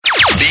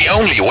The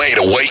only way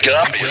to wake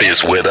up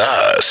is with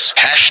us.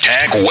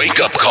 Hashtag wake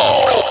up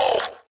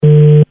call.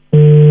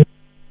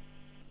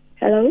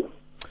 Hello?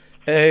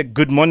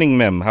 Good morning,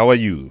 ma'am. How are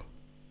you?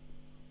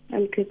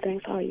 I'm good,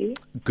 thanks. How are you?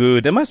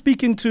 Good. Am I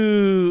speaking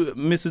to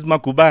Mrs.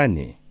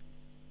 Makubani?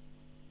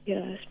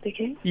 Yeah,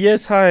 speaking.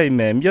 Yes, hi,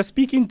 ma'am. You're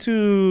speaking to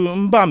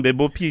Mbambe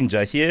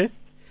Bopinja here.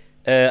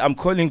 I'm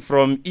calling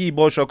from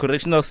Ibosho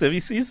Correctional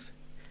Services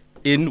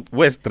in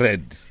West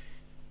Red.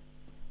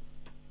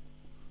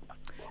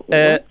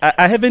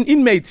 I have an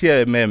inmate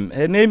here, ma'am.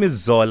 Her name is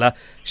Zola.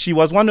 She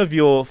was one of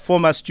your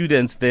former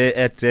students there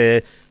at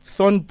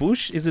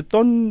Thornbush. Is it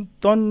Thornbush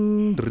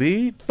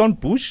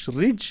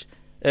Ridge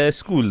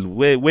School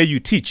where you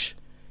teach?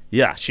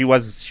 Yeah, she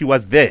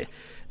was there.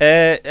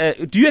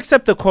 Do you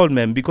accept the call,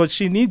 ma'am? Because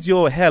she needs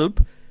your help.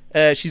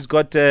 She's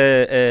got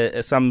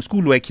some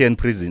schoolwork here in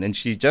prison, and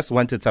she just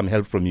wanted some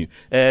help from you.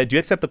 Do you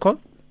accept the call?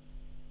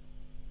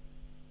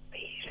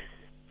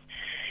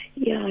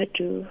 Yeah, I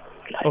do.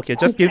 Okay,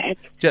 just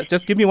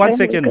give me 1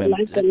 second, ma'am.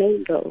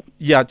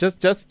 Yeah,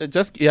 just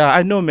yeah,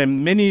 I know,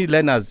 ma'am. Many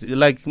learners,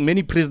 like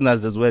many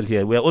prisoners as well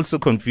here, we're also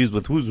confused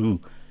with who's who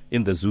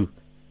in the zoo.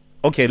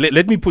 Okay,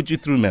 let me put you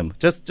through, ma'am.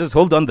 Just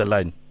hold on the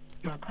line.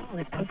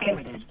 Okay.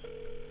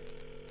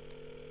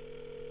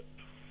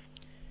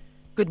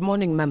 Good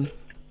morning, ma'am.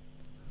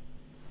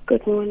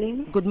 Good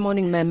morning. Good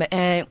morning, ma'am.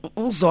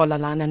 Zola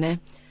lana ne.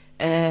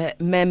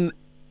 Ma'am,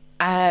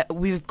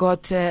 we've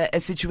got a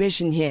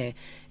situation here.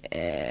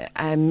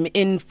 I'm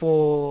in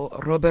for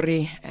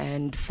robbery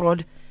and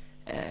fraud,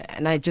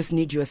 and I just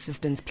need your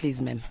assistance, please,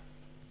 ma'am.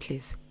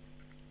 Please.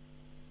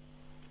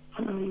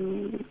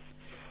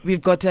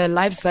 We've got a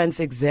life science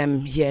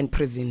exam here in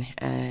prison,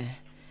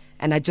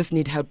 and I just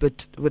need help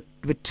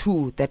with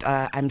two that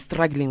I'm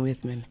struggling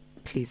with, ma'am.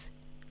 Please.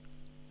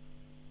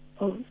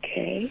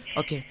 Okay.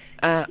 Okay.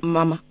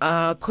 Mama,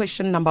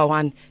 question number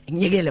one.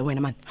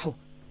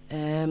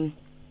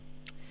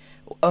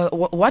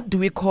 What do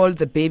we call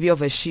the baby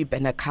of a sheep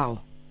and a cow?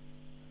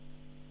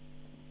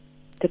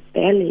 The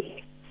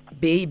belly.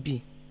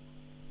 Baby.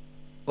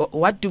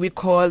 What do we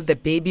call the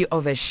baby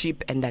of a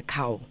sheep and a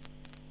cow?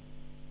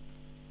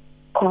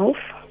 Calf.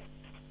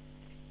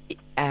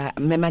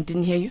 Ma'am, I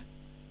didn't hear you.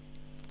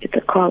 It's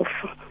a calf.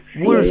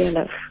 Wolf. Yeah,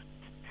 love.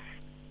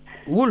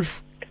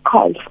 Wolf.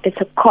 Calf. It's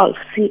a calf.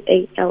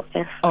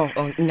 C-A-L-F. Oh,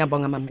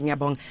 ngiyabonga, ma'am,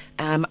 ngiyabonga.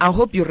 I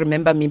hope you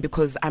remember me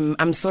because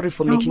I'm sorry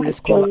for making this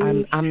call.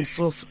 I'm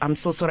so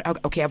sorry.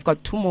 Okay, I've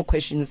got two more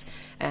questions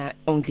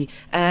only.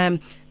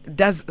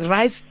 Does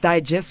rice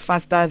digest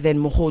faster than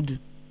mohodu?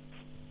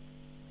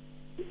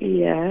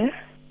 Yeah.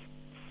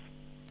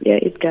 Yeah,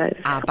 it does.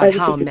 But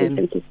how, ma'am?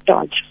 It's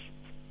starch.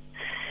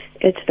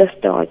 It's the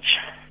starch.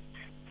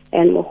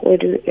 And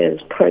mohodu is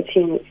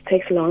protein. It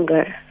takes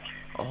longer.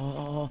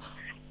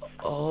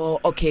 Oh,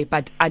 okay,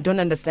 but I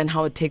don't understand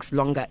how it takes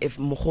longer if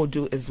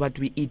mohodu is what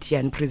we eat here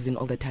in prison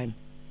all the time.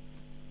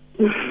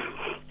 I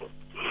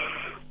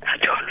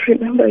don't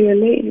remember your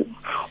name.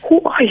 Who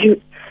are you?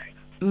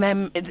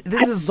 Ma'am,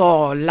 this is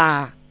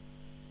Zola.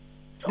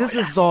 This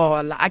is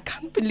Zola. I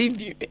can't believe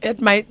you at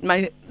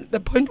the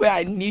point where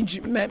I need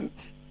you, ma'am.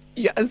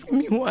 You're asking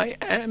me who I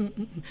am.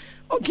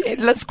 Okay,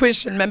 last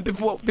question, ma'am,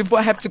 before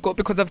I have to go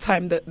because of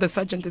time. The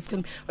sergeant is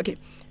telling me. Okay,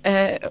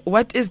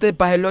 what is the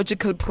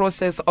biological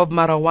process of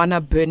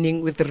marijuana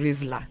burning with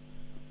Rizla?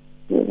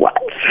 What?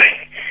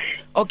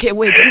 Okay,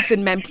 wait,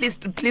 listen, ma'am. Please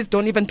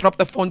don't even drop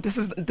the phone.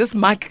 This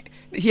mark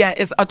here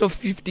is out of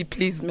 50,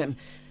 please, ma'am.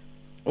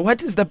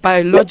 What is the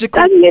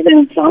biological...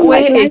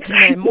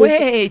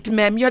 Wait,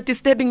 ma'am. You're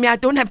disturbing me. I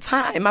don't have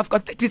time. I've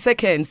got 30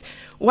 seconds.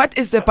 What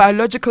is the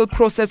biological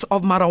process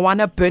of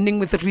marijuana burning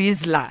with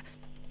Rizla?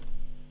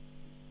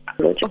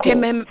 Okay,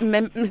 ma'am,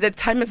 the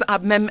time is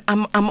up, ma'am.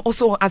 I'm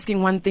also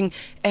asking one thing.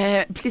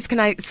 Please, can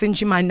I send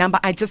you my number?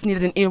 I just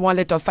need an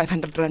e-wallet of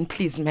 500 rand,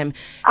 please, ma'am.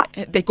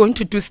 They're going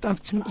to do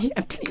stuff to me.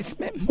 Please,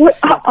 ma'am.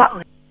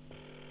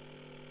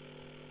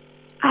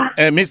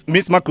 Miss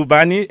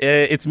Makubani,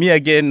 it's me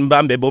again,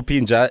 Mbambe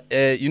Bopinja.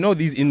 You know,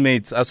 these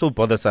inmates are so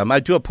bothersome. I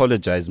do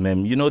apologize,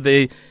 ma'am. You know,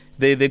 they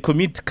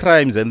commit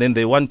crimes and then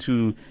they want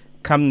to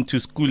come to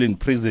school in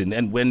prison.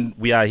 And when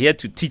we are here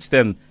to teach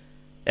them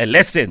a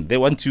lesson, they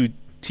want to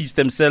teach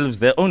themselves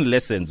their own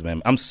lessons, ma'am.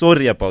 I'm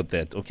sorry about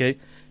that, okay?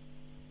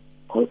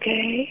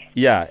 Okay.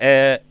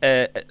 Yeah.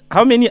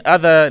 How many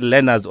other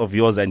learners of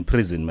yours are in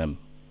prison, ma'am?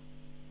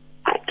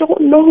 I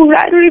don't know.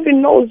 I don't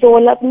even know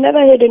Zola. I've never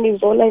heard any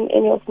Zola in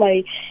any of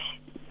my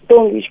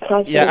English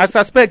classes. Yeah, I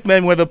suspect,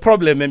 ma'am, we have a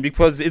problem, ma'am,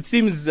 because it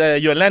seems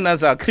your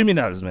learners are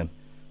criminals, ma'am.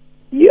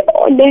 You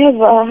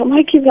never.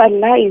 My kids are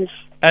nice.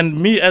 And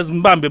me as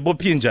Mbambe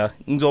Bopinja,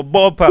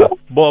 bopa.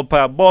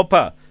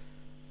 Bopa.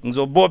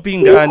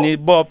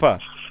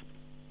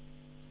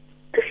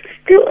 This is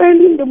still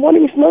early in the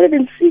morning. It's not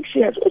even 6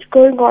 yet. What's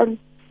going on?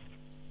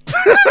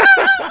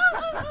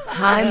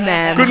 Hi,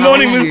 ma'am. Good How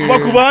morning, are Miss you?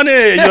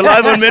 Makubane. You're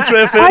live on Metro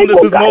FM. Hi, This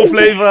is Mo guys.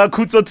 Flavor,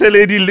 Kutso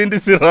Teledi, Lindy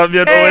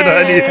Sirabian, Owen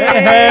Honey.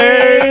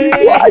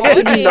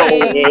 What? No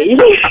way.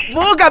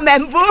 Booga,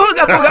 ma'am.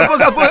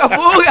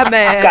 Booga,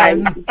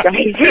 ma'am.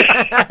 Guys.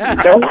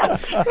 No.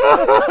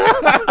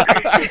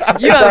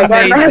 You're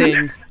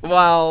amazing.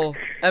 Wow.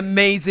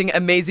 Amazing.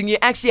 You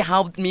actually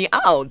helped me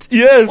out.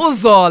 Yes.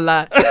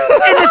 Uzola.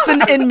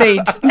 Innocent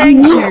inmate.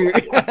 Thank you.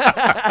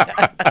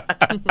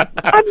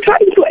 I'm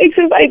trying to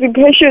exercise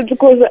patience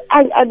because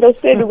I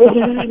understand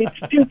when it's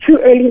still too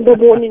early in the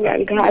morning,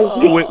 and guys.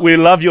 We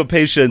love your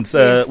patience.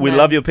 Yes, we ma'am.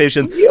 love your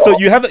patience. So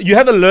you have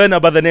a learner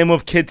by the name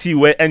of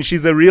Ketiwe, and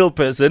she's a real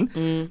person,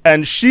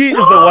 and she is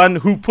the one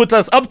who put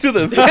us up to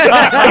this.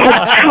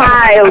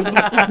 Child.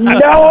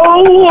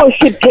 No,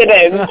 she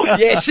didn't.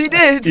 Yeah, she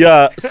did.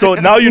 Yeah. So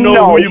now you know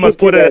No, who you must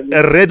she put a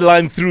didn't. red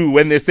line through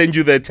when they send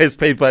you the test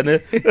paper. Ne?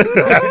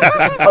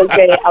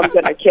 Okay, I'm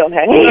gonna kill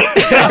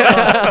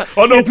her.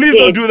 Oh no! Please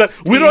don't do that.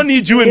 We don't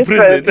need you in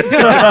prison.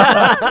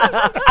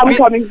 I'm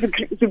coming to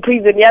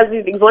prison. Yes,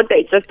 it's what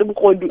they just We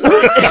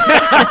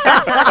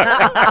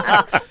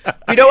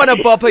don't want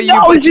to bop her, you,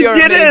 No, but she you're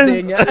didn't.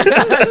 amazing.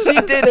 She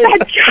did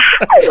it.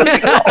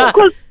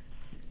 Because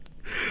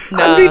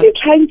Nah. I'm really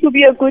trying to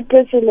be a good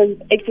person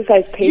and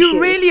exercise patience. You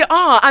really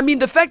are. I mean,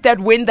 the fact that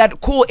when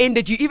that call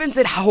ended, you even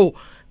said how,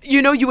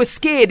 you know, you were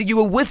scared. You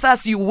were with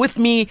us. You were with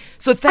me.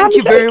 So thank I'm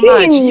you very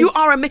joking. much. You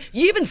are amazing.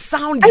 You even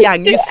sound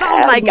young. You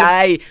sound like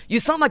you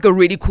sound like a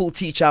really cool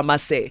teacher, I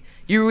must say.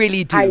 You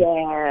really do. I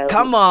am.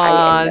 Come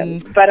I am. on.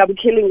 But I'm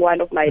killing one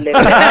of my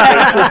levels.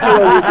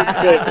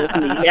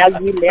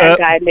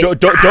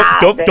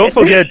 Don't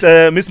forget,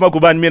 Miss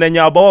Makuban, mina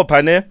nya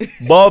bopa ne,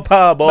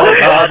 bopa,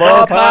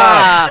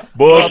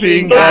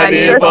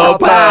 bopingane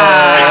bopa.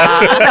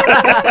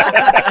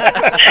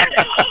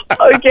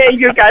 Okay,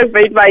 you guys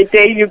made my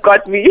day. You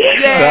got me.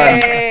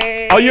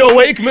 Yay. Are you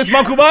awake, Miss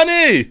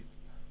Makubani?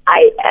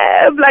 I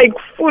am like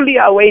fully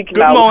awake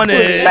now. morning.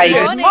 Fully, like,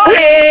 Good morning.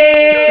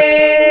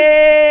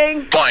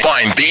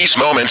 Find these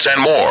moments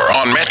and more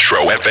on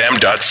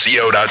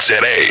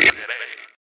metrofm.co.za.